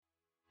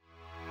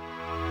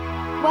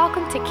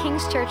Welcome to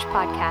King's Church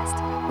Podcast.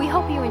 We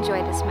hope you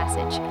enjoy this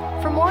message.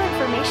 For more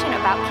information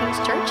about King's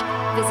Church,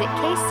 visit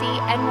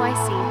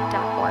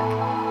kcnyc.org.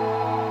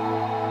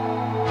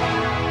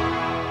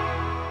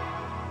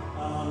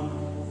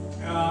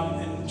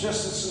 And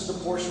just this is the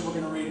portion we're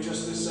going to read,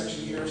 just this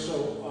section here,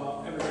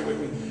 so everybody with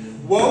me.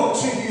 Woe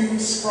to you,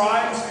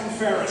 scribes and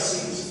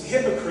Pharisees,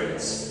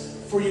 hypocrites,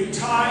 for you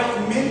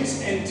tithe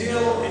mint and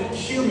dill and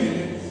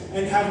cumin,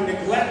 and have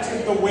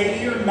neglected the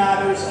weightier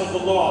matters of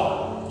the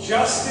law,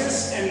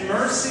 justice and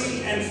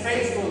mercy and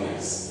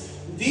faithfulness.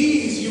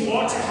 These you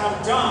ought to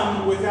have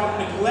done without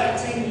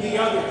neglecting the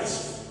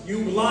others.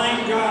 You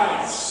blind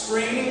guides,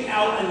 straining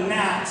out a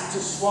gnat to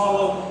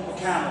swallow a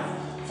camel.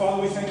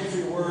 Father, we thank you for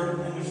your word,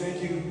 and we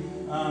thank you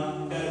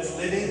that it's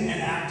living and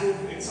active,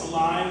 it's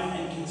alive,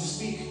 and can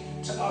speak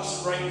to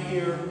us right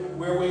here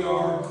where we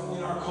are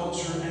in our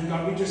culture. And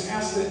God, we just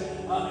ask that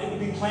it would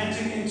be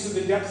planted into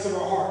the depths of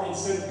our heart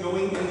instead of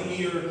going in the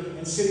ear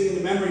and sitting in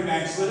the memory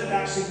banks. Let it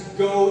actually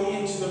go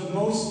into the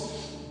most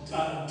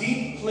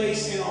deep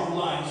place in our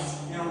life,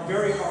 in our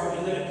very heart,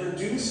 and let it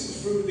produce the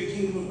fruit of the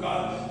kingdom of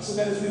God, so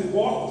that as we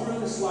walk through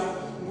this life,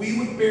 we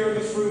would bear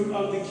the fruit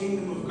of the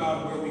kingdom of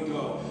God where we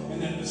go,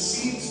 and that the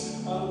seeds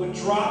would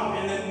drop,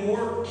 and that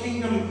more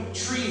kingdom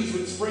trees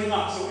would spring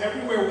up. So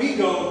everywhere we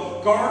go,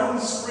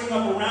 gardens spring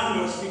up around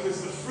us,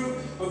 because the fruit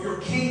of your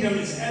kingdom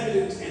is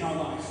evident in our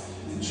life.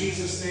 In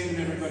Jesus' name, and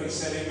everybody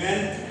said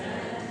amen.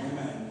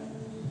 Amen.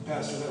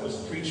 Pastor, that was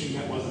preaching.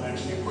 That wasn't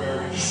actually a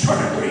prayer. You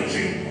started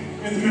preaching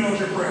in the middle of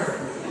your prayer.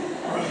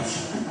 All right.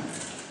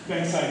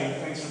 Thanks, Heidi.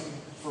 Thanks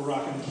for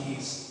rocking the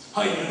keys.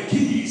 Heidi, the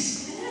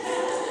keys.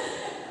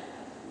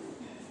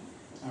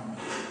 All right.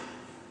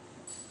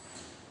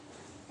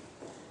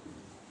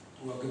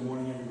 Well, good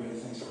morning, everybody.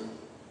 Thanks for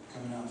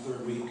coming out.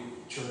 Third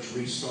week, church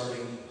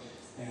restarting,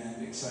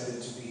 and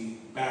excited to be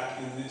back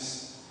in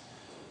this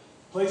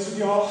place with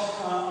y'all.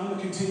 I'm going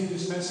to continue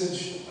this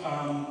message.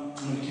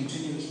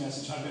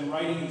 I've been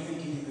writing and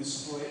thinking in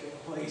this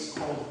place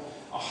called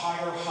a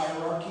higher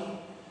hierarchy,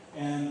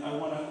 and I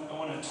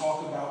want to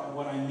talk about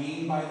what I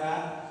mean by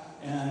that,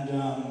 and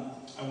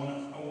I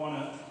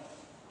want to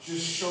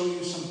just show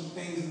you some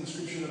things in the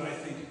scripture that I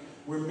think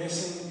we're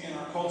missing in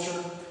our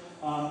culture.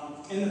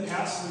 In the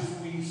past,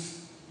 we've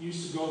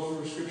used to go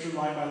through scripture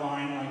line by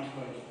line,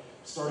 like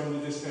starting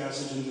with this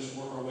passage and just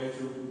work our way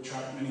through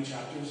many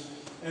chapters.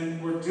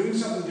 And we're doing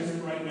something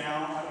different right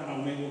now. I don't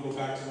know, maybe we'll go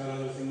back to that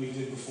other thing we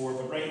did before,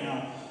 but right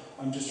now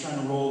I'm just trying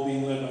to roll,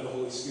 being led by the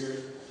Holy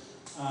Spirit.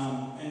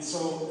 And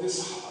so this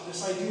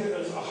idea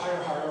is a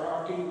higher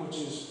hierarchy, which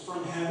is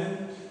from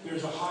heaven.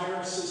 There's a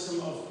higher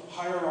system of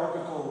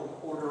hierarchical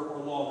order or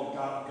law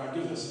that God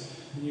gives us.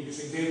 And you can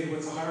say, David,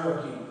 what's a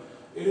hierarchy?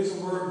 It is a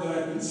word that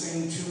I've been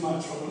saying too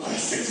much over the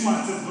last 6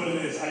 months. Is what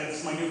it is.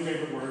 It's my new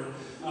favorite word.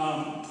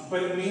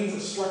 But it means a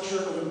structure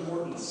of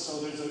importance.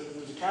 So there's a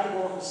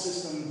categorical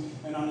system,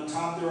 and on the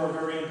top there are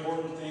very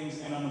important things,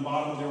 and on the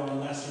bottom there are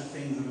lesser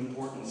things of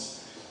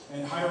importance.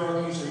 And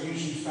hierarchies are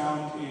usually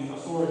found in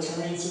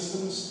authoritarian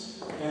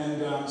systems,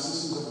 and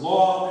systems of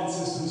law, and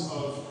systems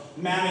of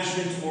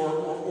management or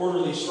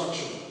orderly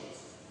structure.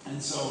 And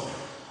so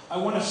I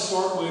want to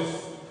start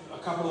with a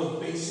couple of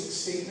basic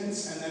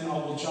statements, and then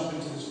we'll jump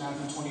into this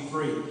Matthew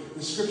 23.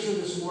 The scripture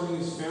this morning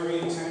is very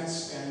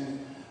intense, and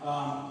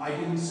I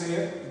didn't say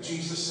it,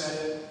 Jesus said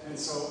it, and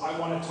so I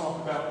want to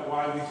talk about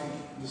why we think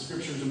the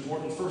scripture is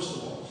important, first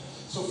of all.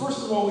 So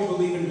first of all, we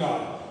believe in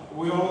God.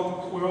 We're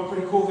all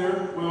pretty cool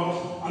there? We're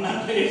all on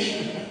that page?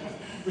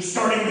 We're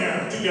starting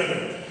there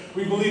together.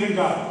 We believe in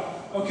God.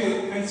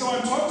 Okay, and so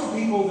I've talked to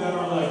people that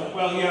are like,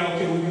 well, yeah,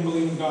 okay, we can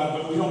believe in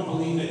God, but we don't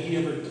believe that He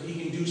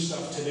can do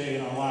stuff today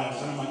in our lives.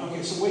 And I'm like,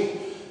 okay, so wait,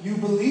 you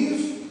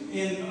believe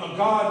in a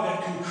God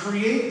that can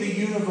create the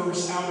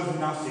universe out of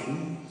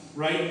nothing,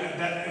 right?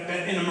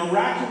 That in a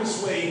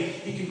miraculous way,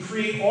 He can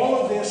create all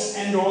of this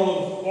and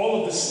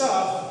all of the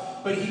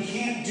stuff, but He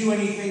can't do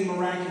anything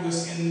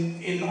miraculous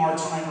in our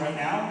time right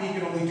now. He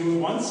can only do it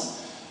once.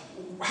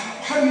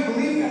 How do you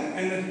believe that?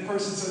 And the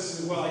person says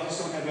to me, well, I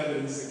just don't have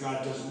evidence that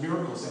God does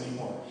miracles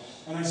anymore.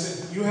 And I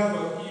said, your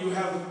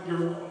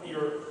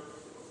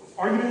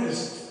argument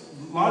is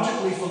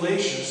logically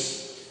fallacious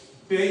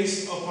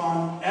based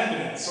upon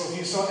evidence. So if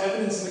you saw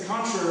evidence in the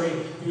contrary,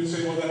 you would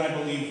say, well, then I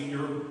believe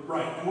you're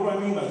right. And what do I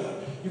mean by that?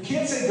 You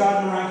can't say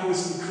God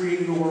miraculously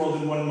created the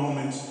world in one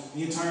moment,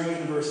 the entire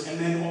universe, and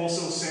then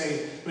also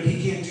say, but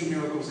He can't do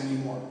miracles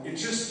anymore. It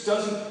just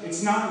doesn't,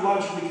 it's not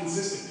logically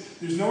consistent.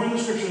 There's nowhere in the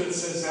scripture that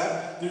says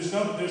that. There's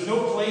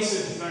no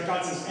place that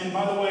God says, and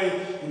by the way,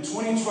 in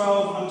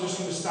 2012, I'm just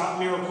going to stop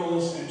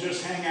miracles and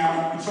just hang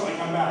out until I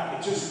come back.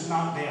 It just is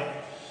not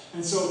there.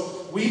 And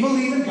so we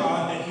believe in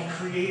God, that He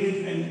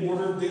created and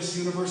ordered this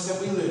universe that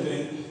we live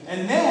in.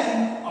 And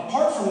then,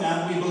 apart from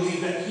that, we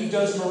believe that He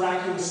does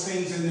miraculous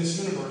things in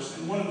this universe.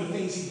 And one of the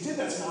things He did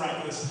that's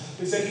miraculous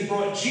is that He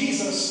brought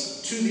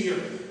Jesus to the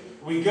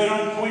earth. Are we good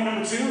on point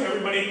number 2?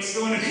 Everybody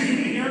still in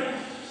agreement here?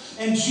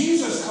 And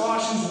Jesus,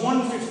 Colossians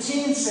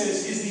 1:15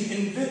 says, is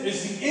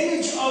the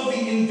image of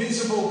the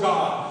invisible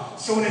God.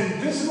 So an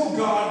invisible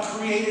God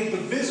created the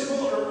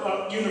visible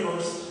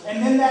universe,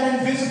 and then that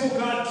invisible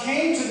God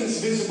came to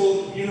this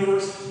visible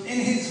universe in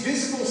his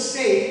visible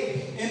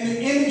state, in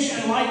the image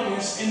and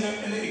likeness, in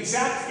the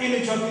exact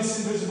image of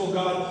this invisible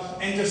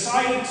God, and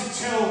decided to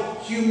tell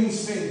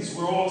humans things.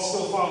 We're all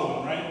still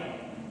following,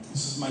 right?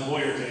 This is my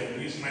lawyer day.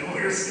 I'm using my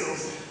lawyer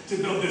skills to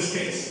build this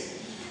case.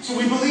 So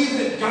we believe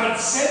that God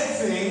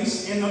said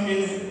things in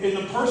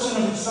the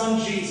person of his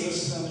son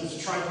Jesus, and there's a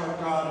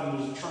tripart God and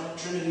there's a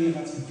Trinity, and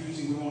that's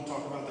confusing. We won't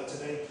talk about that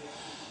today.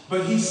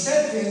 But he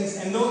said things,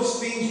 and those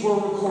things were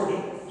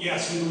recorded.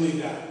 Yes, we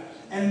believe that.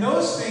 And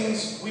those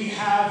things we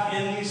have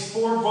in these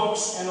 4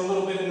 books and a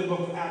little bit in the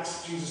book of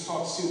Acts Jesus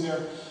talks to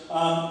there,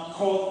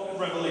 called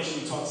Revelation,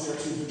 he talks there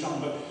too through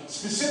John. But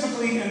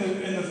specifically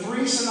in the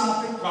 3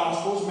 synoptic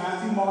gospels,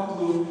 Matthew, Mark,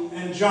 Luke,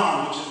 and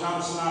John, which is not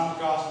a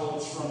synoptic gospel,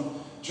 it's from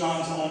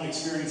John's own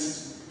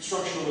experience,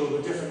 structured a little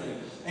bit differently.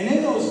 And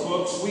in those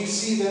books, we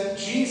see that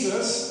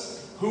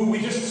Jesus, who we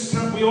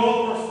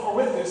all are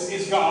with this,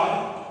 is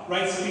God,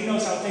 right? So he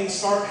knows how things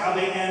start, how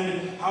they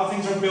end, how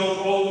things are built,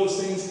 all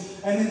those things.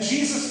 And then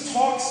Jesus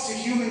talks to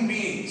human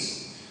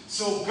beings.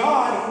 So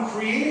God, who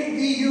created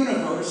the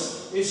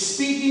universe, is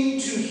speaking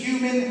to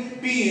human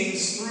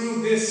beings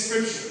through this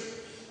scripture.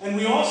 And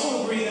we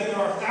also agree that there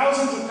are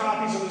thousands of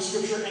copies of the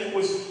scripture, and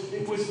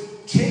it was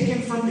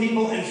taken from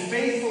people and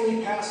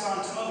faithfully passed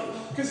on to others.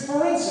 Because,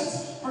 for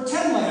instance,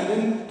 pretend,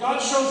 Landon, God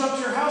shows up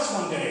to your house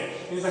one day,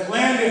 and he's like,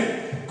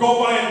 Landon,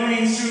 go buy a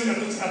green suit at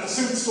the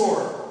suit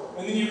store.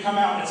 And then you come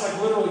out, and it's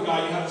like literally,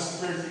 God, you have this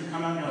experience, you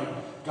come out, and you're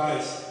like,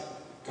 guys,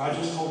 God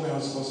just told me I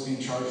was supposed to be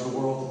in charge of the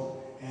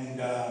world,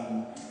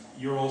 and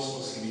you're all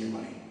supposed to give me your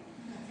money.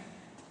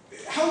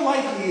 How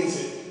likely is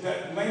it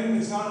that Landon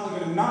is not only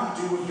going to not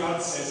do what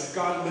God says, that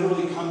God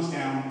literally comes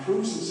down,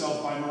 proves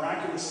himself by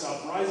miraculous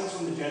stuff, rises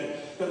from the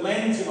dead, that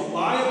Landon's going to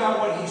lie about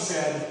what he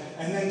said,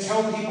 and then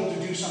tell people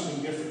to do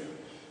something different?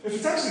 If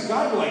it's actually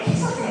God, you're like,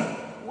 he's not going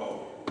to...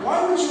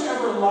 Why would you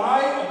ever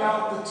lie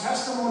about the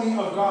testimony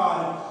of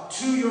God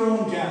to your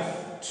own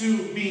death,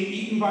 to being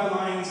eaten by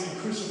lions and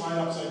crucified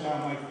upside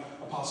down like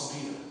Apostle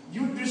Peter?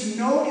 There's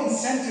no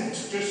incentive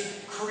to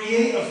just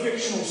create a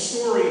fictional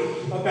story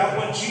about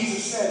what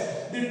Jesus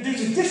said.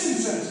 There's a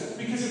disincentive,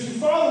 because if you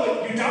follow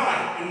it, you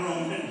die in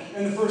Rome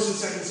in the 1st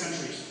and 2nd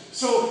centuries.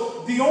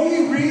 So the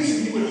only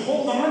reason you would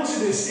hold on to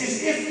this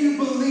is if you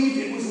believed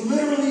it was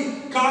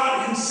literally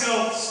God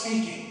himself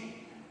speaking.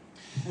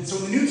 And so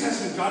in the New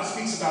Testament, God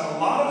speaks about a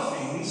lot of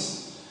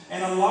things,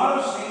 and a lot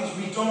of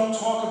things we don't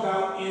talk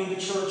about in the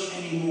church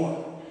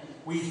anymore.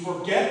 We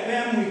forget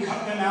them, we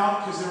cut them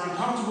out because they're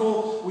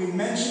uncomfortable. We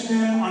mention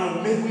them on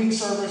a midweek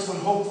service when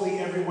hopefully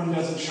everyone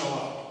doesn't show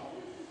up.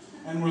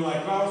 And we're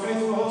like, well,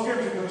 faithful to the Holy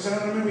Spirit, we're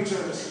sent on a midweek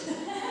service.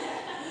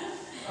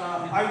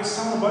 I was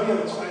telling a buddy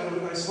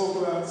I spoke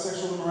about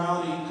sexual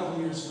immorality a couple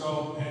years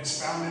ago and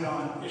expounded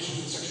on issues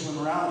of sexual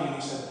immorality, and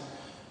he said,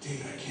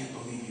 David, I can't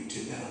believe you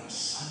did that on a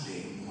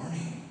Sunday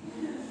morning.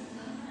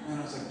 And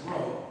I was like,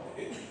 bro,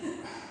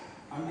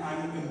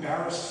 I'm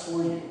embarrassed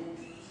for you.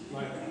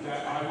 Like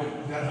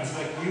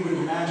you would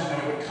imagine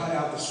that I would cut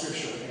out the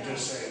scripture and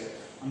just say,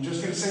 I'm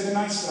just going to say the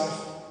nice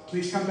stuff.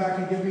 Please come back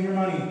and give me your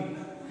money.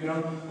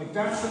 Like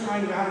that's the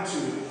kind of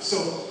attitude it is.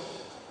 So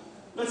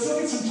let's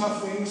look at some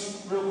tough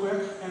things real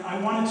quick. And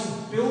I wanted to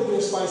build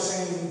this by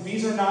saying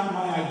these are not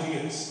my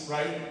ideas,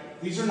 right?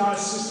 These are not a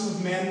system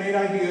of man-made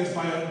ideas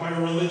by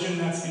a religion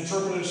that's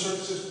interpreted a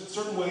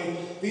certain way.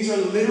 These are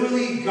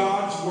literally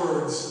God's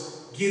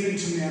words given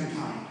to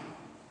mankind.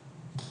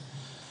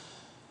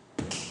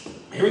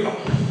 Here we go.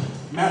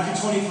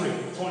 Matthew 23,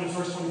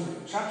 verse 23.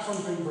 Chapter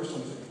 23, verse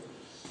 23.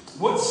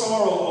 What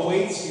sorrow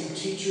awaits you,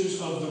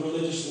 teachers of the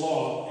religious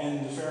law,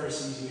 and the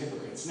Pharisees, you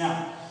hypocrites.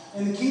 Now,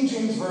 in the King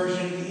James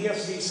Version, the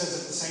ESV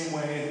says it the same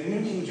way. The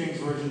New King James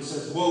Version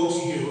says, woe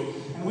to you.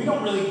 And we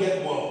don't really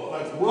get woe.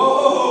 Like,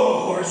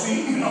 whoa,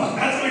 horsey.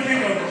 That's what we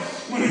think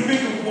of when we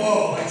think of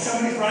woe. Like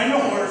somebody's riding a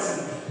horse,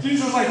 and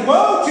Jesus is like,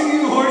 woe to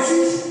you,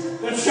 horsies.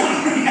 That's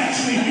not what he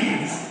actually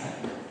means.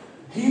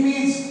 He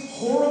means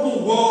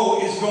horrible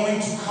woe is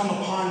going to come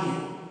upon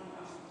you.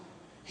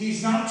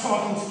 He's not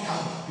talking to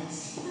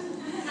Calvinists.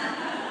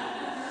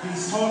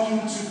 He's talking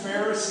to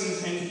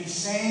Pharisees, and he's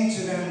saying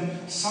to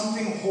them,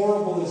 something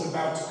horrible is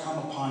about to come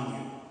upon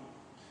you.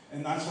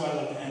 And that's why I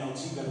like the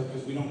NLT better,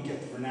 because we don't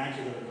get the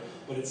vernacular.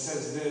 But it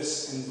says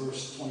this in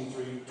verse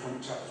 23,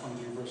 chapter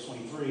 23, verse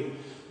 23.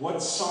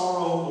 What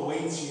sorrow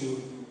awaits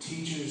you,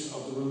 teachers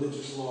of the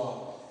religious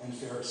law and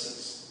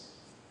Pharisees.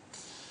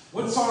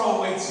 What sorrow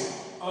awaits you?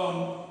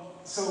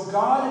 So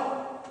God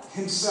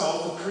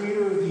himself, the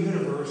creator of the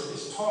universe,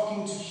 is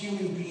talking to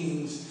human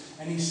beings,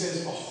 and he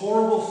says a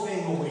horrible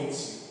thing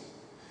awaits you.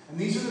 And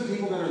these are the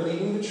people that are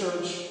leading the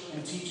church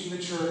and teaching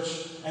the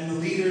church, and the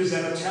leaders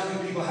that are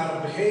telling people how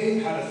to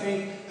behave, how to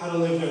think, how to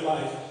live their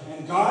life.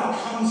 And God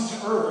comes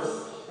to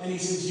earth, and he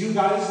says, you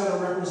guys that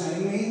are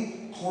representing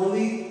me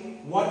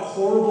poorly, what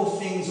horrible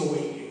things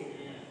await you?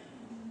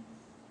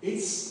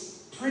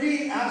 It's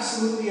pretty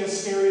absolutely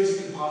as scary as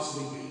it can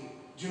possibly be.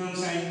 Do you know what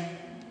I'm saying?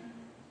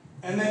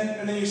 And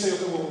then you say,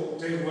 okay, well,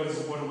 David,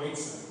 what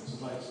awaits them? Is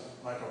it like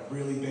like a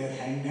really bad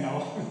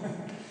hangnail?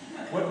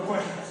 What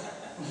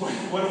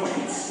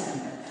awaits?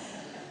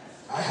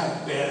 I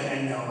had a bad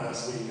hangnail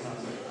last week, and I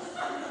was like,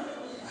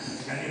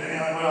 I need an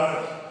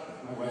antibiotic.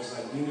 My wife's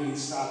like, you need to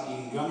stop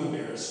eating gummy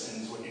bears,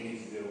 and is what you need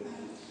to do.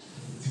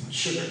 Too much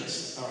sugar.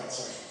 All right,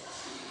 sorry.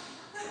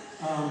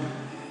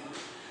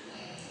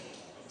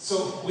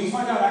 So we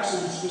find out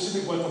actually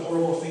specifically what the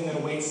horrible thing that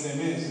awaits them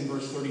is in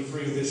verse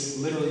 33 of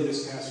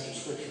this passage of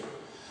Scripture.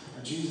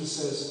 And Jesus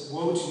says,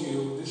 woe to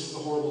you, this is the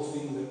horrible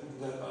thing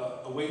that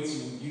awaits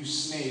you, you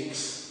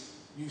snakes,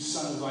 you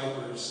son of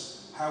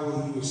vipers, how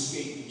will you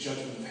escape the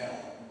judgment of hell?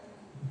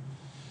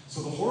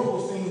 So the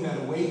horrible thing that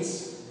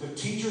awaits the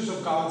teachers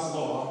of God's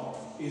law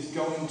is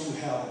going to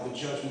hell, the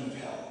judgment of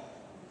hell.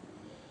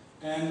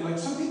 And like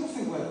some people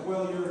think like,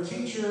 well, you're a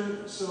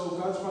teacher, so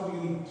God's probably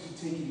going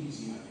to take it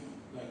easy on you.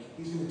 Like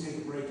he's going to take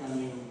a break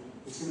on you.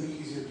 It's going to be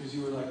easier because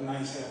you were like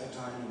nice half the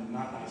time and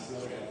not nice the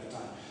other half the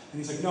time. And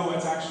he's like, no,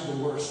 it's actually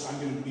the worst. I'm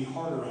going to be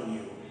harder on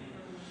you.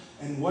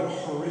 And what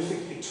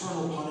horrific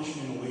eternal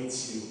punishment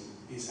awaits you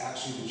is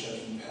actually the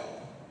judgment of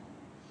hell.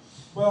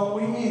 Well, what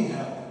do you mean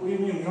hell? What do you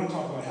mean? We don't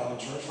talk about hell in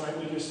church, right?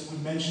 We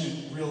mention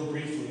it real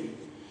briefly.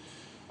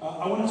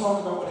 I want to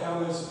talk about what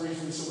hell is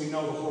briefly so we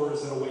know the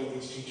horrors that await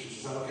these teachers.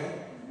 Is that okay?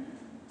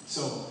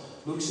 So,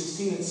 Luke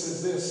 16, it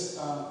says this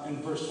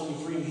in verse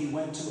 23, and he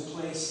went to the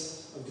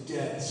place of the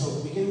dead. So,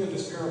 at the beginning of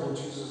this parable,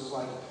 Jesus is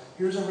like,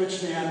 here's a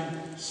rich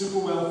man, super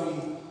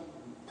wealthy,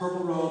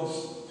 purple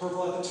robes.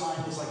 Purple at the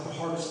time was like the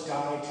hardest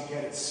dye to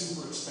get. It's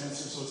super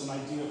expensive, so it's an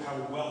idea of how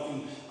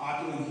wealthy,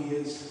 opulent he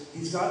is.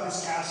 He's got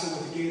this castle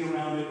with a gate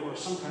around it, or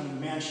some kind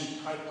of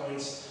mansion type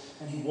place,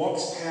 and he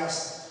walks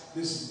past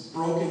this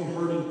broken,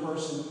 hurting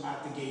person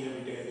at the gate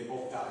every day. They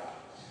both died.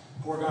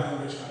 Poor guy and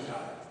the rich guy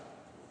died.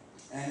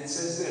 And it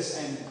says this,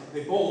 and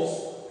they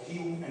both,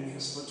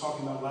 we're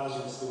talking about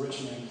Lazarus, the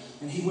rich man,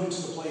 and he went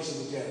to the place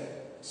of the dead.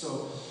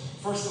 So,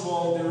 first of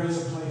all, there is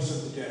a place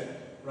of the dead.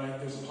 Right?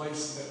 There's a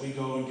place that we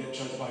go and get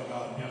judged by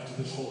God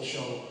after this whole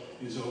show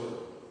is over.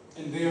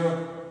 And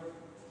there,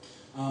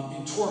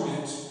 in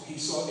torment, he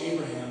saw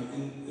Abraham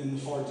in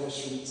the far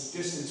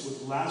distance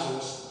with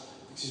Lazarus.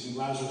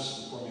 Lazarus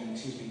is the poor man,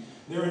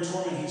 There in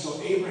torment, he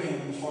saw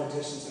Abraham in the far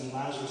distance and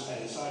Lazarus at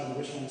his side, and the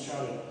rich man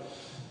shouted.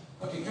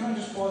 Okay, can I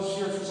just pause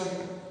here for a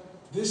second?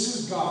 This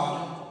is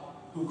God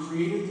who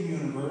created the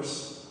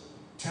universe,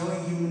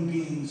 telling human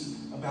beings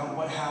about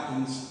what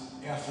happens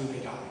after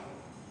they die.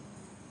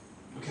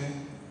 Okay?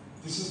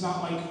 This is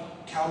not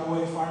like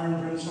cowboy, fire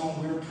and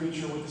brimstone, weird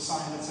preacher with the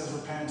sign that says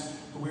repent,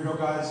 the weirdo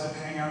guys that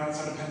hang out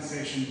outside of Penn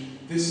Station.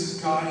 This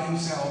is God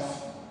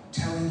himself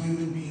telling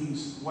human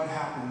beings what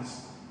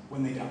happens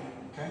when they die.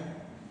 Okay?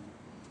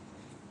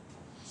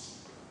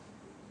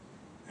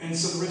 And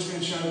so the rich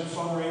man shouted,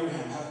 Father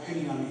Abraham, have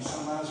pity on me.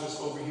 Send Lazarus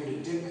over here to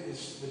dip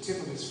the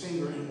tip of his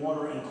finger in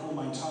water and cool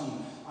my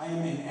tongue. I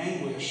am in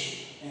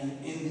anguish and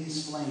in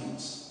these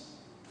flames.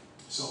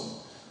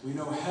 So, we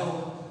know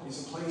hell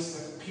is a place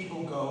that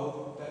people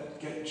go that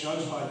get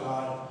judged by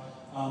God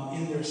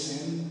in their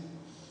sin.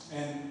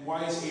 And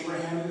why is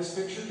Abraham in this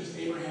picture? Because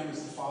Abraham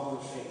is the father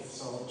of faith.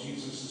 So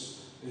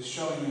Jesus is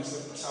showing us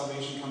that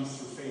salvation comes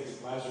through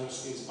faith.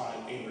 Lazarus is by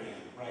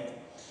Abraham, right?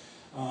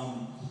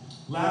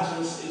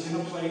 Lazarus is in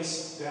a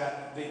place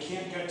that they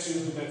can't get to,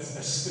 that's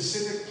a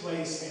specific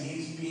place, and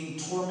he's being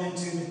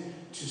tormented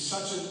to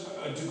such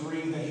a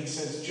degree that he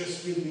says,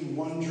 just give me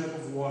one drip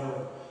of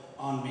water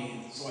on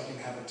me so I can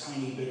have a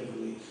tiny bit of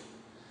relief.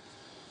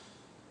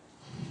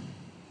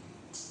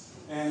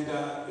 And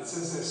it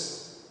says this.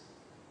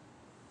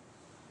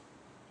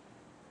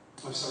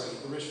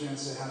 The rich man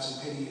said, have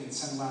some pity and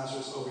send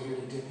Lazarus over here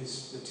to dip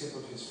the tip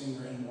of his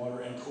finger in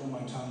water and cool my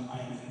tongue. I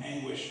am in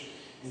anguish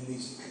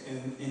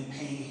in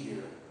pain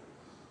here.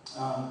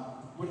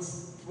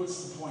 What's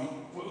the point?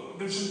 Well,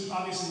 there's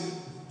obviously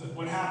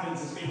what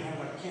happens is Abraham's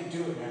like, I can't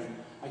do it, man.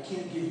 I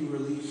can't give you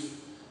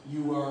relief.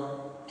 You are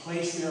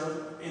placed there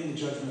in the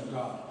judgment of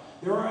God.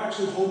 There are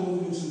actually whole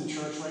movements in the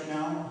church right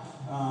now,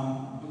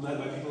 led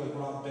by people like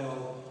Rob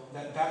Bell,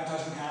 that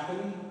doesn't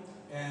happen,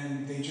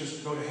 and they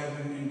just go to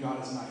heaven and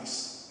God is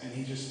nice, and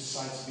he just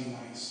decides to be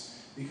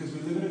nice. Because we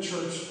live in a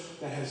church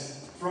that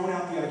has thrown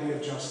out the idea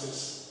of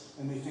justice,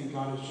 and they think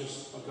God is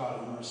just a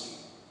God of mercy.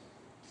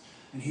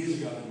 And he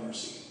is a God of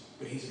mercy,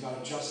 but he's a God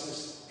of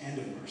justice and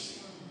of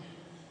mercy.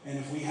 And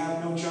if we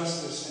have no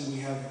justice,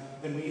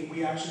 then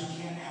we actually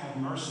can't have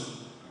mercy.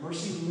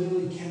 Mercy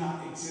literally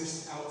cannot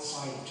exist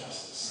outside of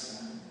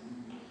justice.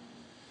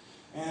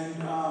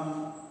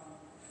 And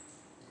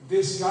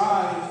this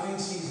guy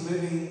thinks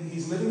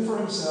he's living for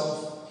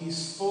himself,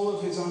 he's full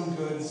of his own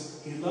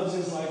goods, he loves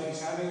his life,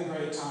 he's having a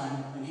great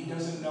time, and he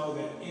doesn't know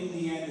that in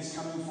the end is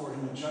coming for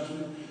him a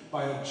judgment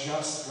by a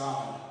just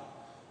God,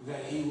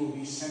 that he will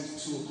be sent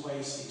to a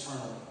place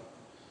eternally.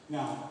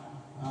 Now,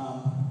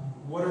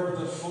 what are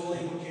the full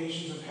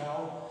implications of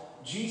hell?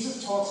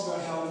 Jesus talks about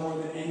hell more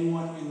than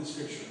anyone in the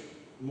Scripture.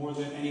 More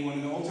than anyone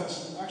in the Old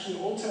Testament. Actually,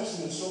 the Old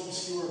Testament is so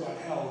obscure about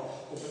hell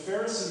that the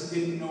Pharisees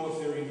didn't know if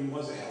there even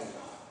was a hell or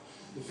not.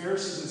 The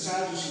Pharisees and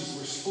Sadducees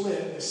were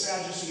split. The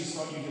Sadducees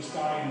thought you just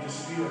die and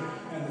disappear.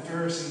 And the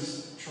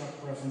Pharisees, truck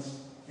reference,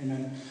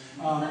 amen.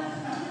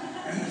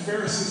 And the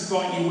Pharisees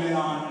thought you went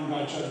on and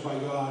got judged by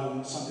God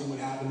and something would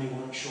happen. They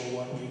weren't sure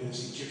what. Maybe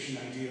this Egyptian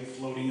idea of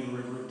floating in the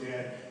river of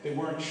dead. They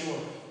weren't sure.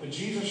 But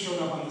Jesus showed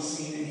up on the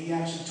scene and he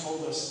actually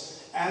told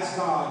us, as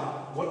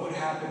God, what would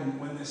happen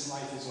when this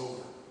life is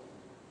over.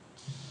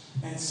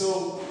 And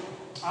so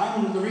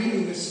I'm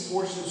reading this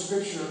portion of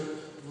Scripture,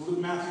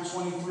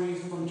 Matthew 23,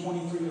 from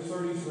 23 to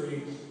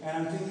 33, and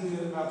I'm thinking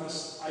about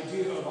this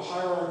idea of a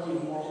hierarchy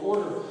of moral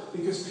order,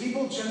 because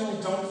people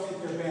generally don't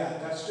think they're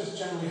bad. That's just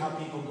generally how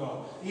people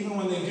go. Even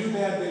when they do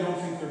bad, they don't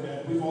think they're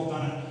bad. We've all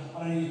done it. I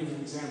don't need to give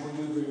an example.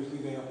 You agree with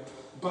me there.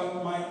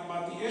 But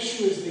the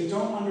issue is they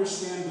don't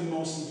understand the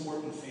most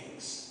important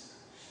things.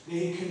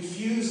 They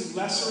confuse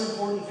lesser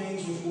important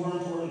things with more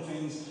important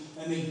things,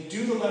 and they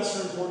do the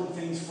lesser important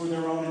things for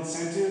their own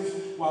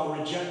incentive while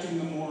rejecting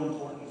the more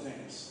important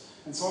things.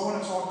 And so I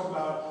want to talk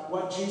about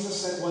what Jesus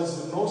said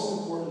was the most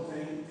important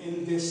thing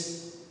in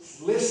this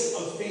list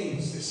of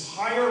things, this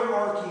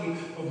hierarchy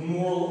of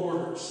moral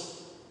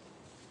orders.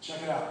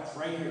 Check it out. It's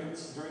right here.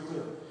 It's very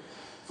clear.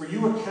 For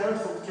you are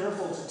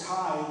careful to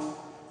tithe.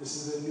 This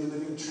is the New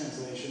Living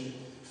Translation.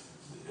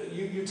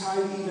 You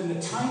tithe even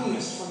the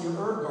tiniest from your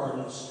herb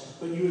gardens,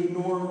 but you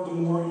ignore the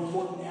more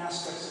important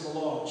aspects of the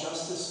law: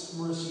 justice,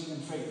 mercy,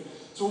 and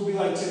faith. So it would be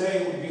like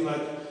today. It would be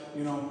like,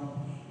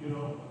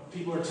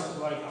 people are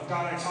like,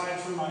 God, I tithe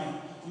from I'm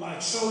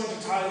like so into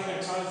tithing. I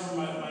tithe from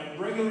my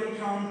regular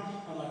income.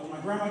 And like when my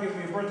grandma gives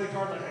me a birthday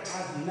card, like I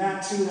tithe from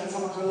that too. That's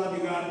how much I love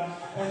you, God.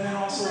 And then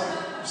also,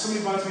 like, if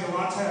somebody buys me a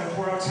latte, I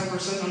pour out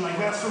 10%. And I'm like,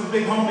 that's from the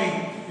big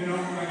homie.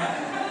 Like,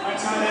 I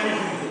tithe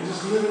everything. I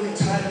just literally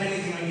tithe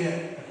anything I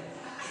get.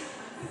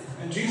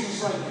 And Jesus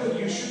is like, good,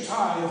 you should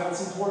tithe.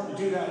 That's important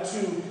to do that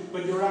too.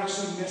 But you're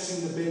actually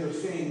missing the bigger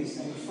things.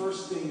 And the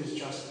first thing is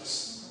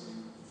justice.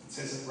 It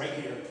says it right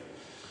here.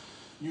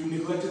 You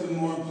neglected the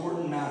more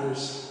important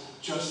matters: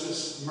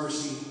 justice,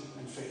 mercy,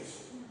 and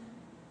faith.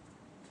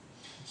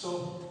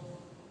 So,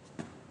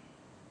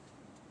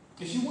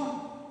 if you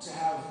want to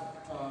have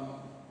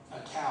a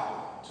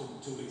cow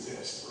to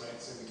exist,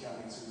 right? Say the cow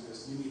needs to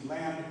exist. You need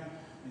land,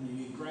 and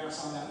you need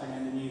grass on that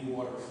land, and you need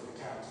water for the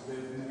cow to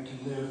live, and then it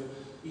can live,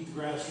 eat the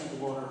grass, drink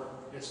the water.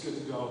 It's good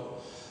to go.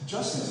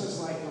 Justice is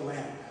like the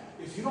land.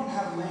 If you don't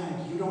have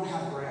land, you don't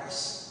have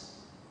grass.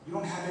 You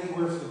don't have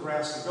anywhere for the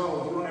grass to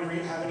go. You don't ever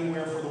have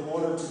anywhere for the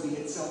water to be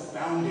itself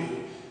bounded.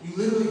 You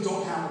literally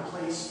don't have a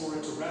place for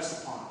it to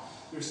rest upon.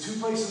 There's two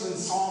places in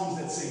Psalms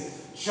that say,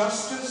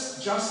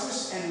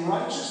 justice and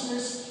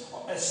righteousness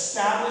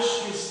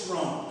establish his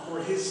throne.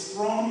 For his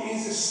throne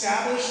is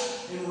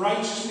established in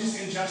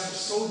righteousness and justice.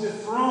 So the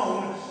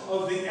throne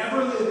of the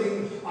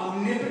ever-living,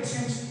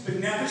 omnipotent,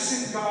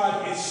 beneficent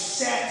God is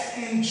set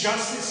in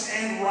justice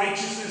and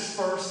righteousness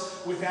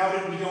first. Without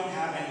it, we don't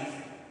have anything.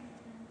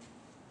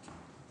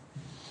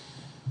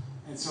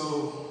 And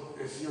so,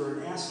 if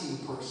you're an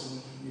asking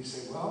person, you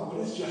say, well,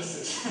 what is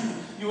justice?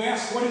 You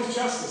ask, what is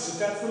justice? If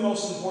that's the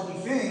most important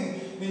thing,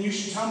 then you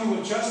should tell me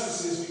what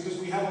justice is, because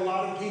we have a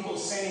lot of people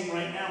saying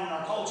right now in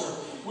our culture,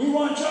 we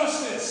want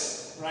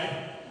justice,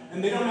 right?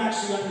 And they don't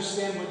actually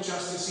understand what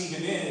justice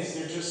even is.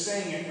 They're just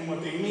saying it, and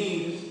what they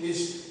mean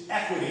is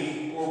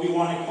equity, or we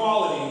want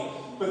equality.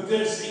 But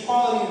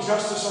equality and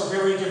justice are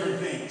very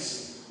different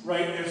things,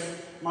 right?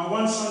 If my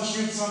one son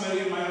shoots somebody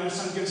and my other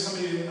son gives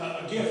somebody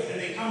a gift, and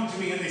they come to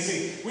me and they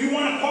say, we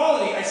want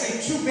equality. I say,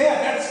 too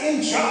bad, that's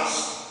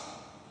unjust.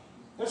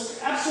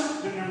 That's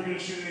absolutely, they're never going to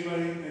shoot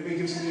anybody. They may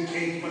give somebody a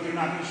cake, but they're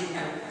not going to shoot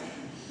anybody.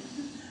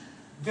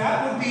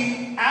 That would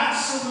be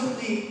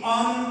absolutely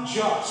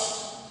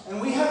unjust. And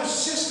we have a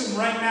system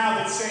right now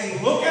that's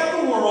saying, look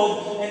at the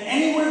world, and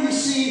anywhere you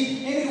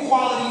see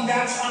inequality,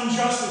 that's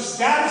injustice.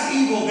 That is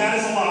evil, that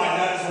is a lie,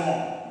 that is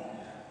wrong.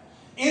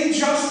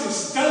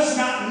 Injustice does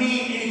not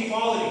mean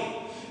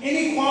inequality.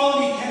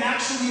 Inequality can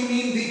actually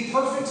mean the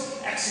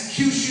perfect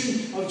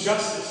execution of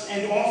justice,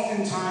 and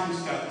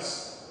oftentimes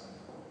does.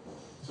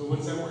 So what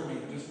does that word mean?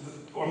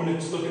 I'm going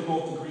to look at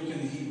both the Greek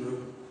and the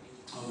Hebrew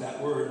of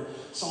that word.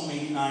 Psalm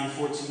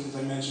 89:14, as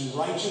I mentioned,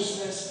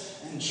 righteousness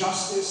and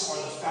justice are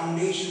the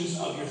foundations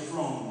of your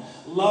throne.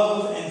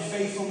 Love and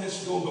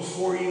faithfulness go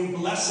before you.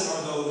 Blessed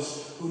are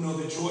those who know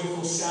the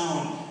joyful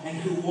sound and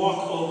who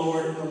walk, O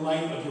Lord, in the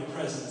light of your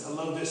presence. I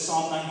love this,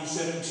 Psalm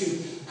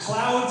 97:2.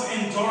 Clouds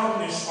and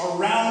darkness are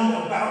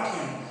round about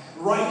him.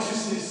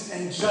 Righteousness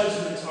and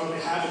judgment are the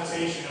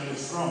habitation of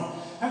his throne.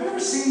 Have you ever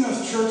seen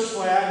those church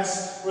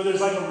flags where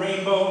there's like a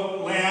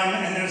rainbow lamb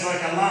and there's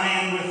like a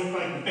lion with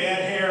like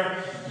bad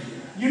hair?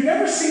 You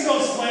never see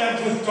those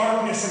flags with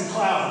darkness and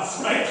clouds,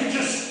 right?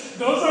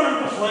 Those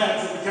aren't the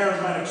flags of the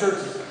charismatic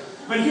churches.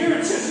 But here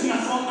it says in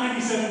Psalm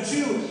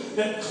 97:2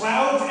 that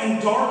clouds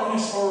and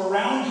darkness are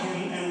around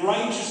him, and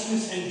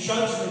righteousness and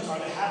judgment are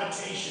the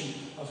habitation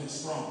of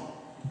his throne.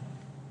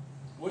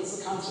 What's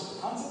the concept?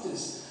 The concept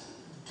is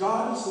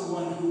God is the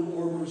one who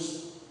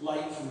orders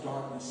light from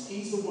darkness.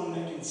 He's the one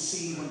that can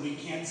see when we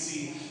can't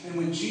see. And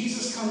when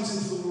Jesus comes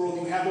into the world,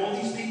 you have all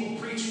these people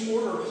preaching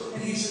order,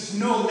 and he says,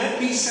 no, let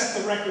me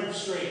set the record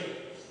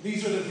straight.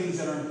 These are the things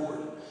that are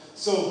important.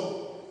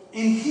 So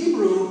in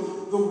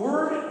Hebrew, the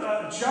word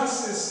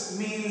justice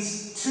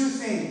means two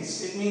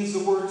things. It means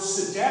the word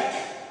tzedek,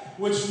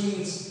 which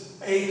means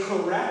a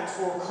correct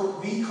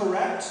or be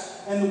correct,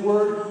 and the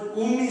word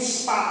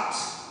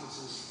umishpat.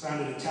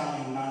 Sounded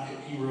Italian, not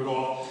Hebrew at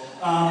all.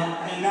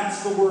 And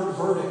that's the word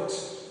verdict.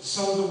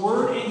 So the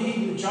word in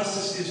Hebrew,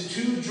 justice, is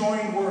two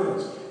joined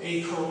words.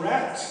 A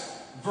correct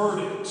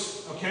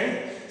verdict.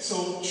 Okay?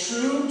 So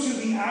true to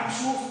the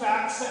actual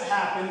facts that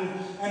happen,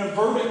 and a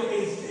verdict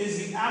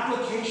is the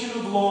application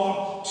of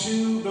law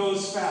to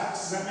those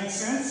facts. Does that make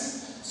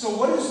sense? So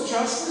what is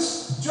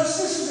justice?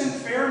 Justice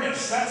isn't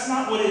fairness. That's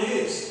not what it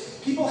is.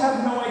 People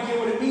have no idea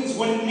what it means.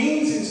 What it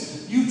means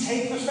is you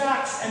take the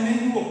facts and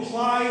then you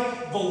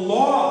apply the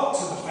law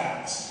to the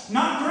facts.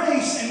 Not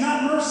grace and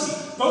not mercy.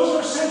 Those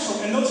are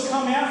essential, and those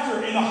come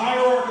after in a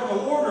hierarchical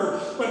order.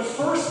 But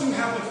first you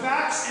have the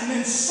facts, and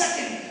then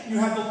second you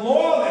have the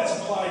law that's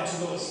applied to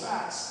those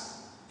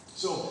facts.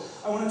 So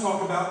I want to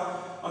talk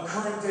about a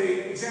current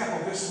day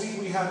example. This week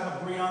we had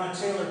a Breonna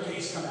Taylor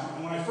case come out.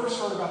 And when I first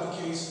heard about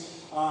the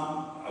case,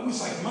 it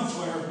was like months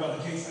ago I heard about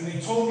the case, and they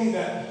told me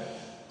that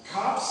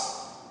cops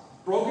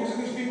broke into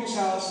these people's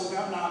house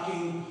without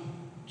knocking,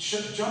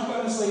 jumped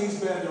on this lady's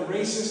bed, they're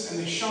racist, and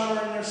they shot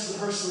her in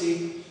her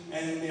sleep,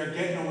 and they're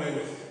getting away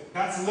with it.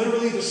 That's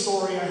literally the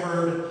story I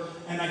heard,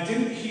 and I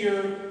didn't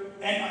hear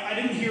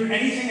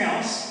anything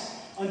else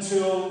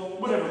until,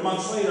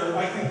 months later.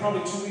 I think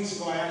probably 2 weeks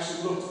ago I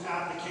actually looked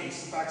at the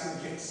case, the facts of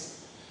the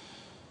case.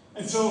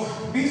 And so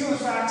these are the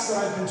facts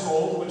that I've been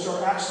told, which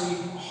are actually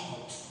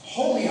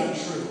wholly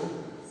untrue.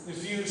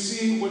 If you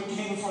see what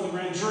came before the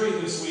grand jury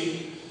this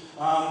week,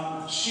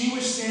 she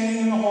was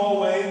standing in the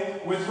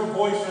hallway with her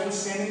boyfriend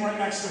standing right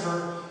next to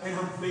her, and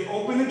they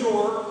open the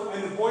door,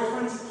 and the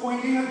boyfriend's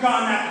pointing a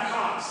gun at the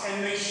cops,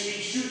 and she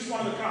shoots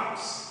one of the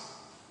cops.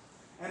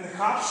 And the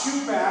cops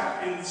shoot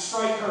back and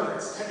strike her.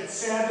 It's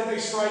sad that they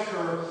strike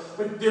her,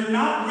 but they're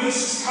not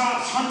racist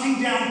cops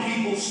hunting down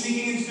people,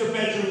 sneaking into their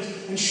bedrooms,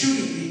 and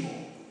shooting people.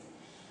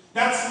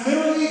 That's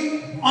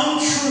literally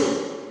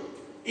untrue.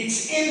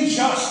 It's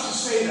unjust to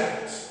say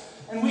that.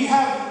 And we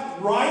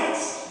have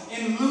riots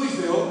in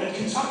Louisville and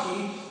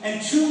Kentucky,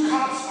 and 2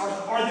 cops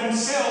are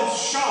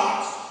themselves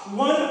shot.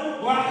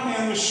 One black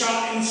man was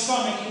shot in the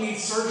stomach. He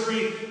needs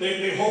surgery.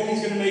 They hope he's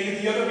going to make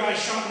it. The other guy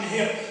shot in the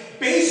hip,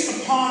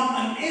 based upon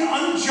an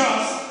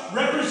unjust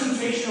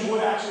representation of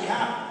what actually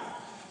happened.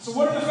 So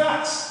what are the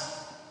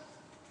facts?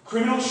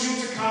 Criminal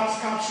shoots at cops,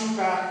 cops shoot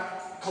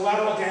back.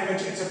 Collateral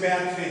damage, it's a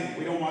bad thing.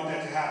 We don't want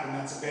that to happen.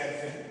 That's a bad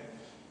thing.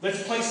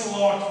 Let's place the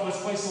law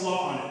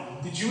on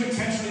it. Did you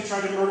intentionally try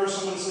to murder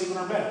someone to sleep in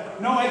our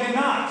bed? No, I did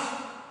not.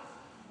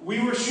 We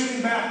were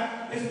shooting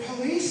back. If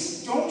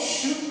police don't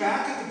shoot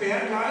back at the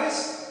bad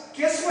guys,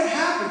 guess what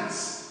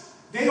happens?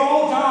 They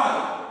all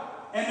die.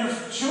 And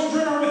their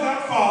children are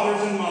without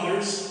fathers and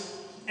mothers.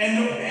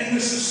 And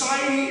the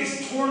society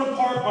is torn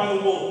apart by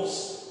the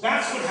wolves.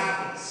 That's what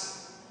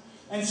happens.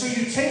 And so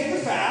you take the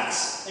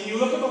facts, and you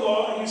look at the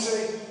law, and you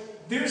say,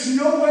 there's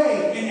no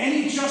way in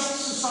any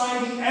just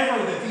society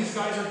ever that these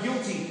guys are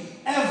guilty.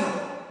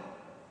 Ever.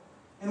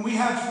 And we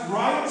have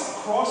riots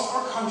across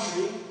our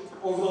country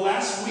over the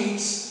last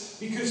weeks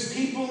because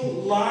people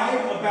lied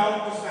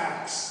about the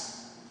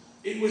facts.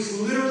 It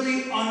was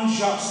literally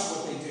unjust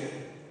what they did.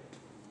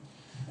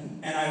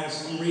 And I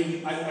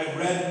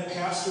read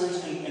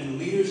pastors and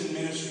leaders in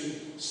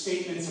ministry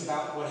statements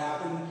about what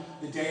happened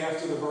the day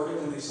after the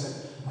verdict, and they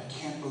said, I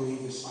can't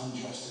believe this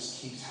injustice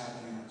keeps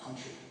happening in our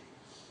country.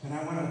 And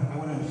I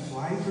want to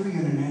fly through the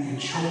internet and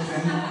choke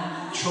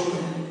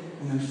them,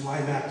 and then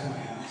fly back to my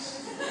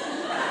house.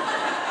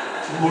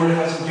 The Lord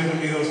hasn't given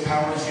me those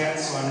powers yet,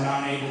 so I'm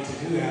not able to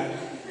do that.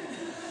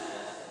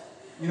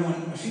 You know,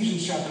 in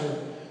Ephesians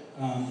chapter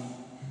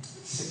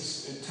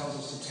 6, it tells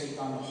us to take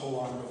on the whole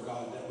armor of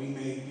God, that we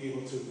may be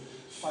able to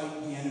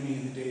fight the enemy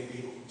in the day of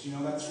evil. Do you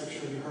know that scripture?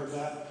 Have you heard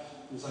that?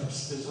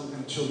 There's some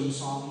kind of children's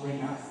song right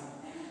now.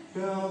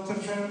 Built a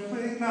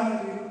trembling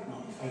night.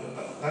 No,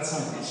 that's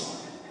not the song.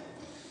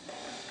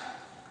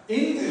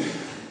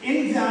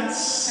 In that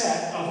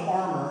set of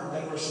armor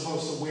that we're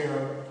supposed to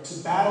wear to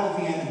battle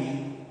the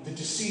enemy, the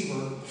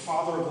deceiver, the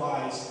father of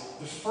lies,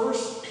 the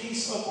first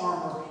piece of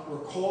armor we're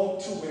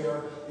called to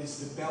wear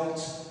is the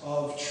belt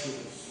of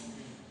truth.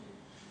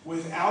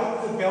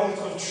 Without the belt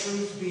of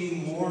truth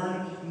being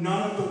worn,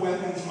 none of the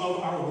weapons of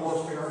our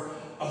warfare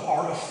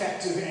are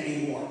effective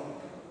anymore.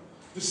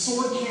 The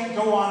sword can't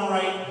go on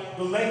right,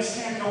 the legs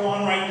can't go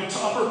on right, the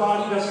upper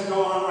body doesn't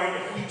go on right.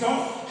 If we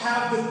don't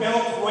have the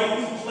belt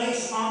rightly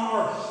placed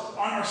on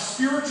our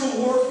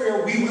spiritual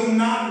warfare, we will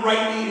not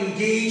rightly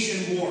engage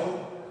in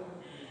war.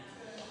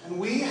 And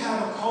we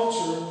have a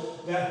culture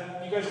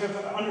that you guys have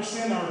to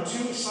understand, there are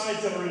 2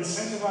 sides that are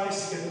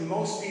incentivized to get the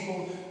most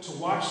people to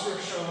watch their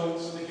show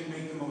so they can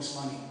make the most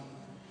money.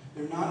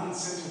 They're not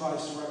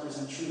incentivized to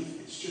represent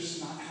truth. It's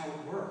just not how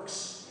it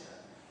works.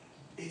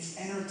 It's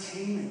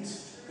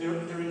entertainment. They're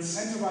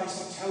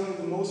incentivized to tell you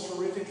the most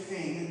horrific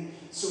thing,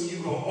 so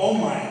you go, oh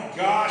my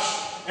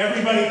gosh,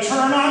 everybody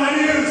turn on the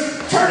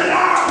news, turn it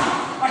on!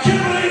 I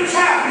can't believe it's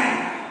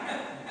happening!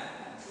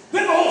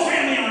 Then the whole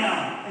family on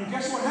out. And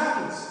guess what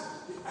happens?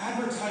 The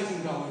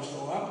advertising dollars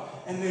go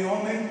up, and they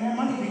all make more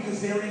money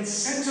because they're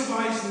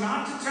incentivized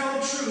not to tell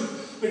the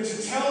truth, but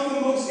to tell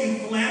the most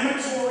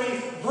inflammatory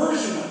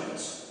version of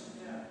it.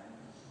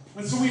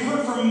 And so we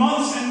heard for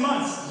months and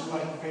months. Did you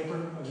like the paper?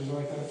 Or did you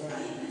like that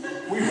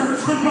effect? We heard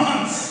for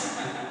months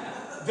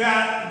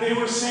that they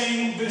were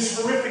saying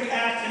this horrific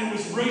act and it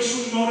was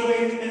racially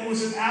motivated and it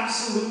was an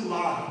absolute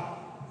lie.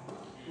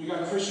 We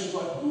got Christians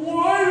like,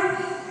 why?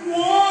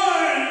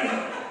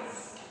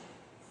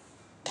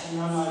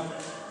 And I'm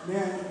like,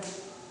 man,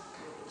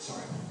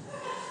 sorry.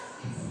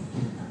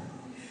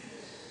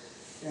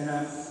 And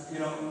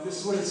this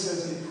is what it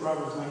says in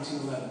Proverbs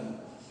 19:11.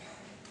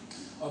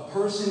 A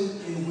person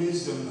in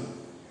wisdom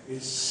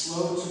is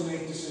slow to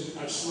make decisions,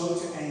 or slow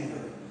to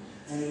anger,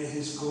 and it is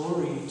his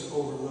glory to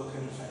overlook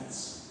an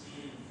offense.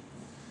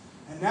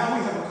 And now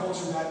we have a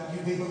culture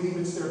that they believe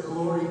it's their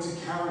glory to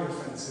carry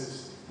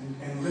offenses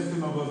and lift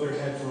them above their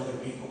head for other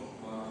people.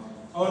 Wow.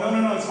 Oh,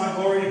 no, it's my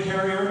glory to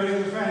carry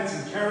everybody's offense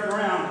and carry it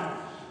around.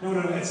 No,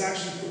 it's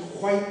actually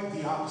quite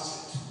the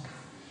opposite.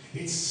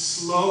 It's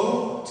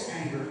slow to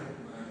anger.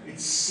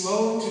 It's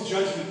slow to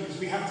judgment because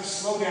we have to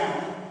slow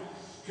down.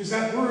 Because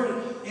that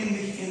word in the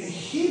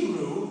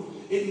Hebrew,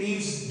 it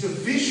means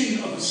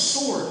division of a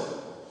sword.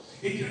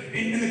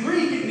 In the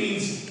Greek, it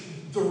means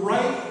the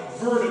right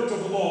verdict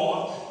of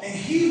law. In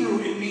Hebrew,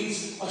 it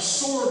means a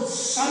sword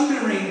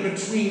sundering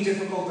between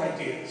difficult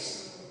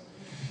ideas.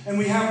 And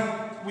we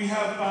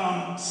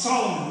have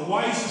Solomon, the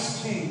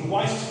wisest king, the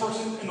wisest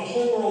person in the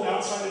whole world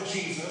outside of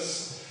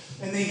Jesus.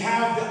 And they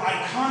have the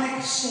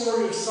iconic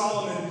story of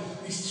Solomon.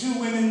 These two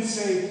women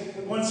say,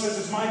 one says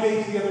it's my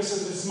baby, the other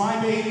says it's my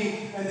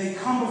baby, and they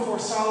come before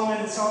Solomon,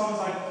 and Solomon's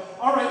like,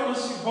 all right,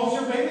 let's do both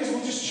your babies,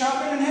 we'll just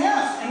chop it in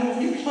half, and we'll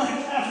be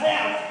like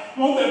half.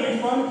 Won't that be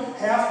fun?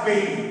 Half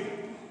baby.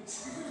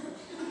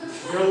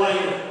 You're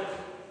lighter.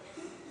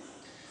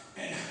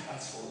 And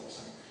that's full,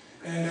 sorry.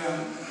 And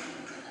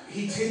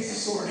he takes the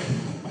sword.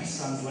 My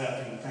son's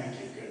laughing. Thank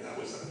you. Good. That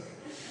was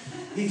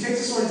okay. He takes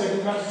the sword and he's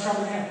like, we're about to chop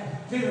it in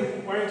half.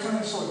 David, why are you turning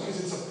the sword? Because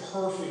it's a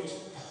perfect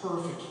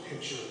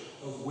picture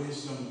of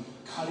wisdom,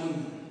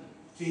 cutting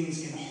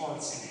things in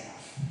hearts in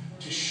half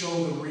to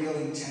show the real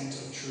intent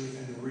of truth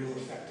and the real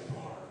effect of the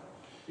heart.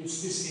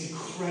 It's this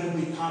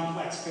incredibly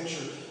complex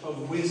picture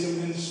of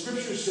wisdom. And the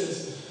scripture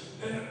says,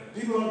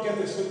 people don't get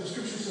this, but the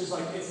scripture says,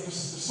 like, it's the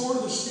sword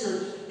of the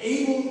Spirit,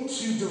 able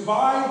to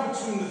divide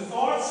between the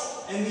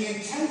thoughts and the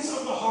intents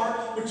of the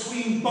heart,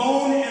 between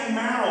bone and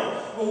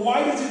marrow. Well,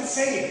 why does it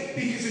say it?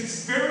 Because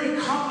it's very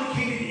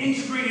complicated,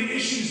 integrated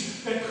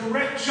issues that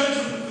correct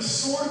judgment. But the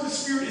sword of the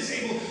Spirit is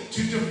able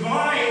to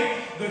divide,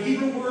 the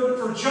Hebrew word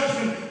for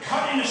judgment,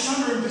 cut in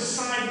asunder and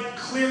decide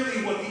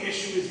clearly what the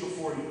issue is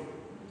before you.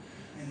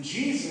 And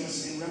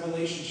Jesus, in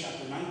Revelation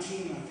chapter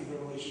 19, and I think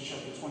Revelation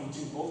chapter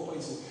 22, both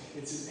places,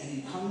 it says, and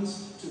he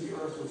comes to the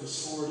earth with a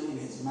sword in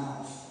his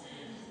mouth,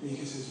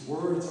 because his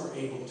words are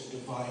able to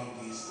divide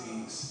these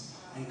things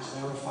and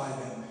clarify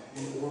them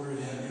and order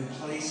them and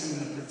place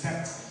them and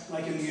protect,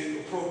 like in the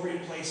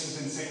appropriate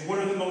places, and say, what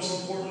are the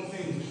most important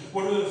things?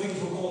 What are the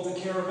things we're called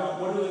to care about?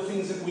 What are the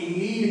things that we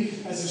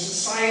need as a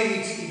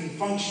society to even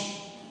function?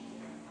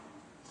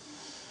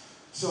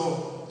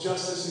 So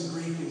justice in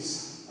Greek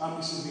is,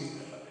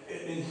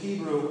 in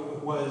Hebrew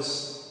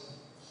was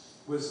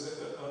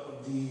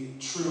the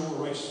true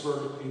or righteous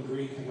verdict. In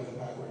Greek, I got it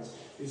backwards,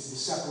 is the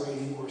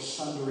separating or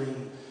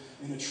sundering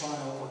in a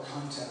trial or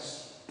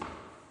contest.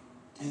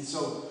 And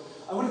so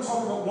I want to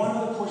talk about one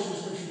other portion of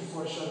Scripture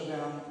before I shut it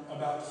down,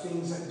 about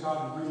things that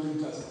God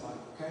really doesn't like,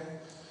 okay?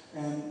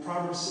 And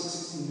Proverbs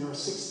 6:16, there are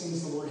 6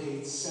 things the Lord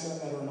hates, 7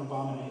 that are an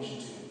abomination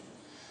to him.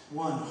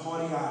 1,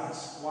 haughty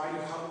eyes. Why do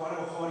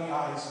haughty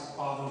eyes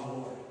bother the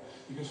Lord?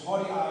 Because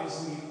haughty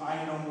eyes mean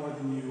I know more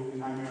than you,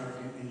 and I'm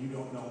arrogant, and you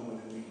don't know more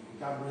than me.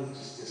 God really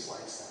just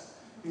dislikes that.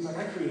 He's like,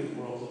 I created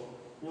the world.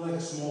 You're like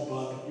a small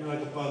bug. You're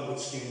like a bug with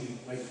skin.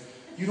 Like,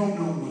 you don't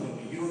know more than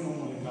me. You don't know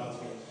more than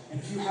God's way. And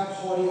if you have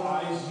haughty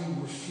eyes,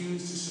 you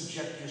refuse to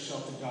subject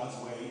yourself to God's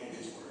way and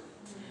his word.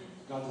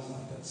 God doesn't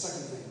like that.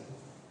 Second thing,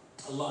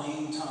 a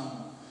lying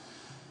tongue.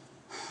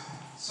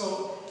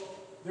 So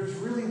there's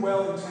really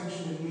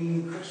well-intentioned and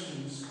meaning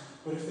Christians,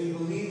 but if they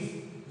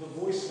believe the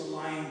voice of a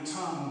lying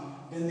tongue,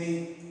 then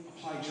they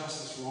apply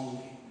justice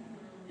wrongly.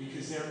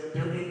 Because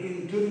they're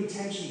in good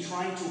intention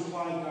trying to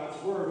apply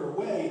God's word or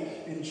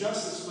way in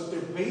justice, but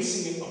they're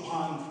basing it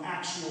upon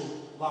actual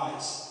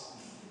lies.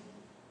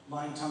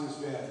 Lying tongue is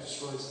bad. It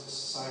destroys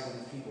society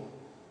and people.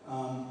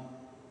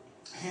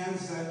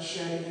 Hands that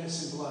shed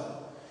innocent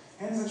blood.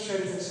 Hands that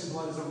shed innocent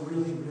blood is a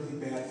really, really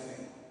bad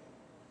thing.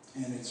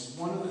 And it's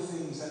one of the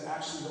things that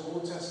actually the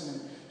Old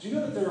Testament, do you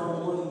know that there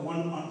are more than one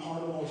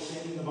unpardonable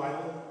sin in the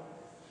Bible?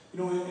 You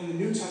know, in the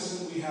New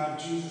Testament we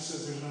have, Jesus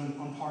says there's an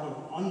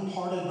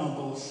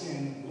unpardonable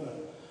sin.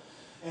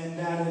 And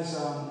that is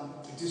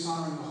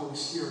dishonoring the Holy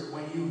Spirit.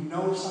 When you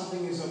know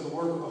something is of the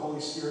work of the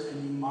Holy Spirit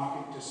and you mock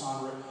it,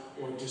 dishonor it,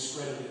 or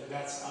discredit it,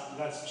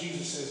 that's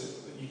Jesus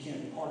says that you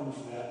can't be pardoned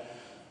for that.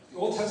 The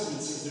Old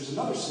Testament says there's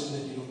another sin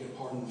that you don't get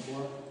pardoned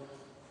for.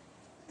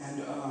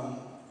 And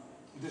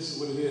this is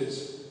what it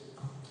is.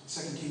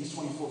 2 Kings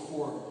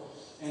 24:4.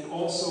 And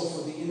also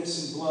for the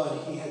innocent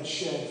blood he had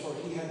shed, for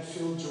he had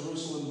filled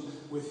Jerusalem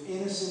with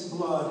innocent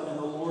blood, and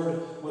the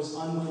Lord was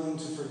unwilling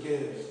to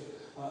forgive.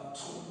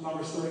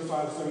 Numbers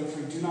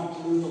 35:33. Do not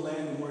pollute the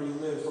land in where you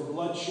live, for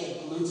bloodshed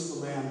pollutes the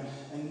land,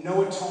 and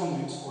no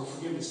atonement or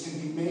forgiveness can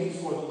be made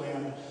for the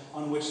land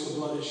on which the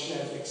blood is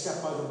shed,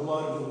 except by the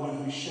blood of the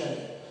one who shed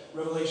it.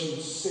 Revelation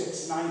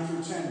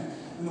 6:9-10.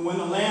 And when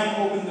the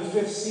Lamb opened the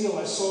fifth seal,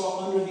 I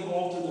saw under the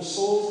altar the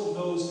souls of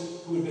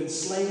those who had been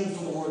slain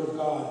for the word of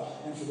God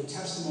and for the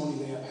testimony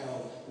they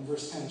upheld. In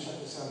verse 10, check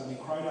this out. And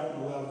they cried out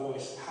in a loud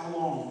voice, How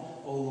long,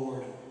 O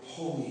Lord,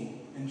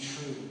 holy and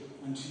true,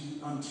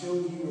 until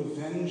you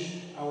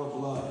avenge our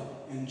blood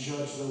and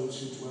judge those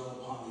who dwell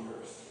upon the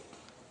earth?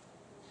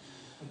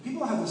 And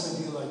people have this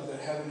idea like that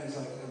heaven is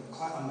like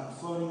I'm like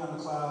floating on a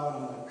cloud.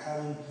 I'm like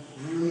having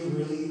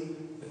really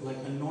like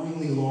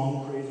annoyingly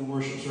long praise and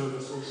worship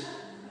services.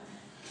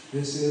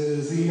 This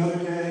is the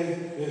other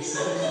day. This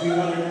is the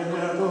other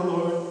day of the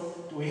Lord.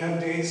 Do we have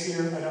days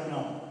here? I don't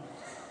know.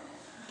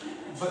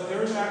 But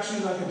there is actually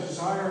like a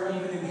desire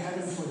even in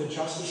heaven for the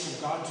justice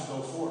of God to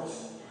go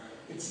forth.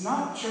 It's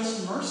not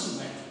just mercy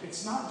land.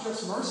 It's not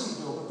just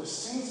Mercyville, but the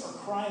saints are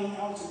crying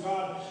out to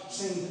God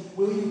saying,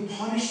 will you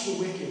punish the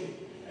wicked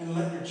and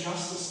let your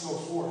justice go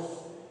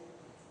forth?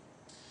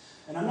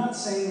 And I'm not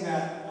saying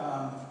that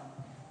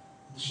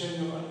the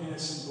shedding of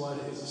innocent blood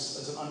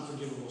is an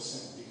unforgivable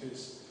sin,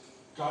 because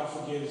God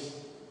forgives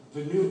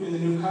in the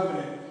new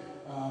covenant.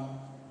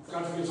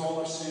 God forgives all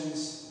our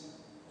sins.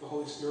 The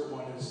Holy Spirit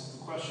one is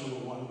the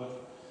questionable one, but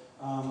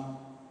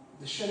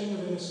the shedding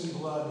of innocent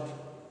blood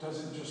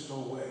doesn't just go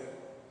away.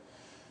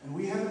 And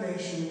we have a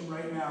nation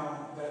right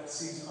now that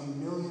sees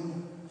 1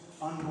 million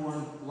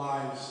unborn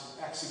lives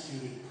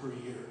executed per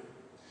year.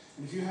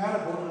 And if you had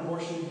an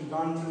abortion, if you've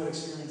gone through that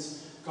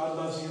experience, God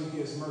loves you. He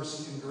has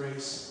mercy and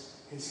grace.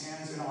 His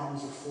hands and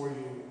arms are for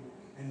you.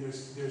 And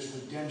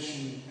there's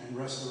redemption and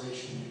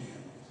restoration in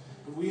him.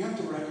 But we have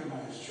to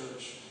recognize,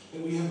 church,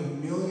 that we have 1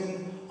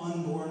 million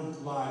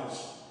unborn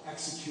lives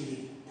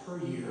executed per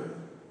year,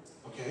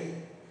 okay?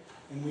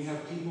 And we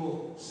have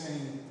people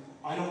saying,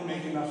 I don't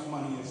make enough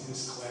money as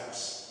this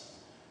class.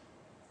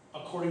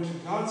 According to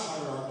God's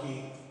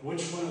hierarchy,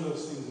 which one of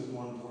those things is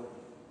more important?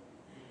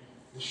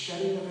 The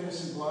shedding of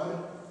innocent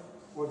blood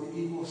or the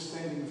equal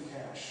spending of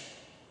cash?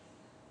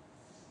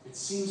 It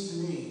seems to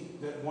me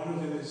that one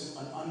of them is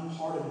an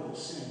unpardonable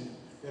sin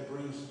that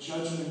brings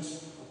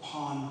judgment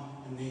upon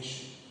a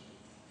nation.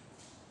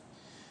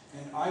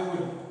 And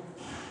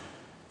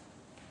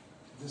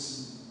this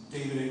is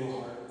David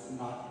Engelhardt,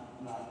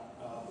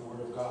 not the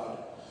Word of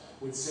God,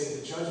 would say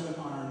the judgment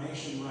on our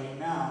nation right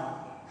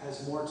now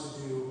has more to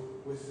do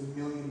with the 1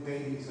 million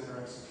babies that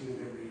are executed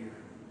every year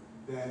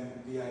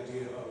than the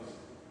idea of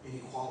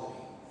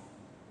inequality.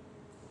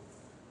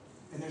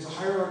 And there's a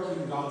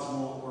hierarchy in God's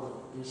moral order.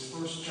 There's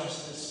first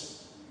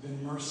justice,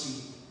 then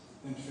mercy,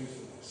 then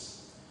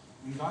faithfulness.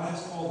 And God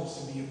has called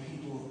us to be a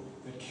people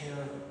that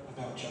care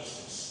about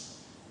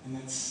justice and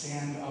that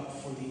stand up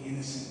for the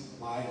innocent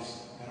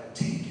lives that are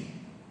taken.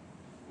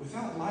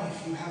 Without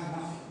life, you have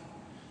nothing.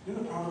 You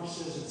know, the proverb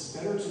says it's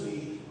better to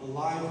be a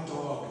live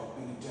dog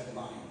than a dead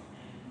lion.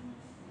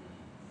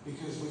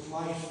 Because with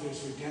life,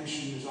 there's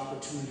redemption, there's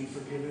opportunity,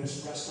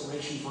 forgiveness,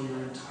 restoration for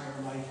your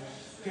entire life.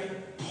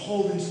 Get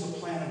pulled into the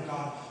plan of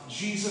God.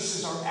 Jesus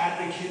is our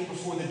advocate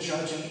before the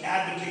judge, and he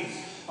advocates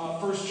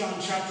 1 John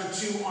chapter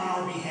 2 on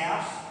our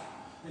behalf.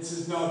 It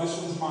says, no, this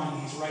one's mine.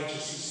 He's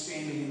righteous. He's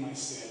standing in my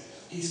stead.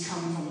 He's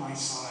coming from my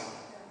side.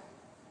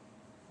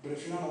 But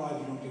if you're not alive,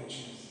 you don't get a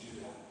chance to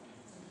do that.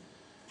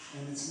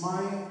 And it's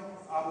my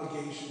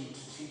obligation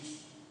to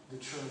teach the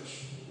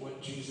church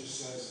what Jesus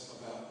says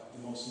about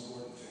the most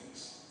important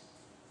things.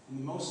 And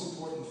the most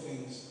important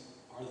things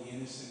are the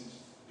innocent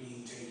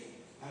being taken.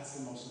 That's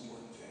the most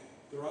important thing.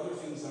 There are other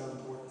things that are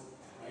important,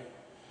 right?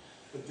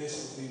 But this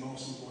is the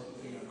most important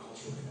thing in our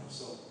culture right now.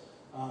 So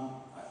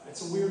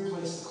it's a weird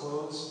place to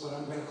close, but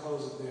I'm going to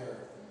close it there.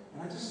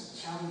 And I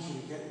just challenge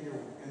you to get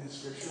in the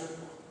scripture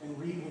and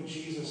read what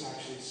Jesus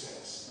actually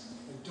says.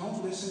 And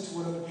don't listen to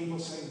what other people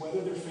say,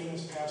 whether they're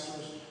famous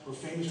pastors or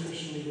famous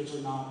Christian leaders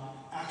or not.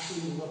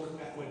 Actually look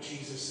at what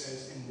Jesus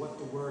says and what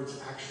the words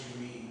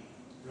actually mean,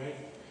 right?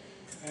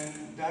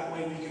 And that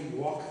way we can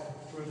walk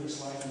through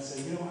this life and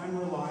say, I'm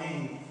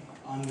relying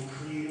on the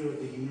creator of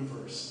the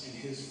universe and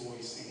his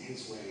voice and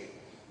his way,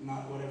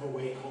 not whatever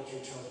way culture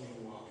tells me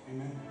to walk.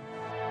 Amen?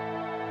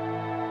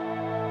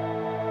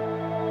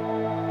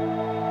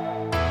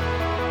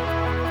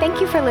 Thank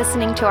you for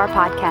listening to our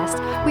podcast.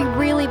 We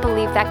really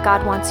believe that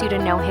God wants you to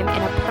know him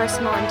in a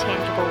personal and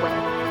tangible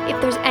way. If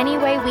there's any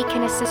way we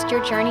can assist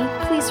your journey,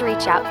 please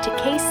reach out to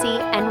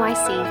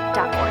kcnyc.org.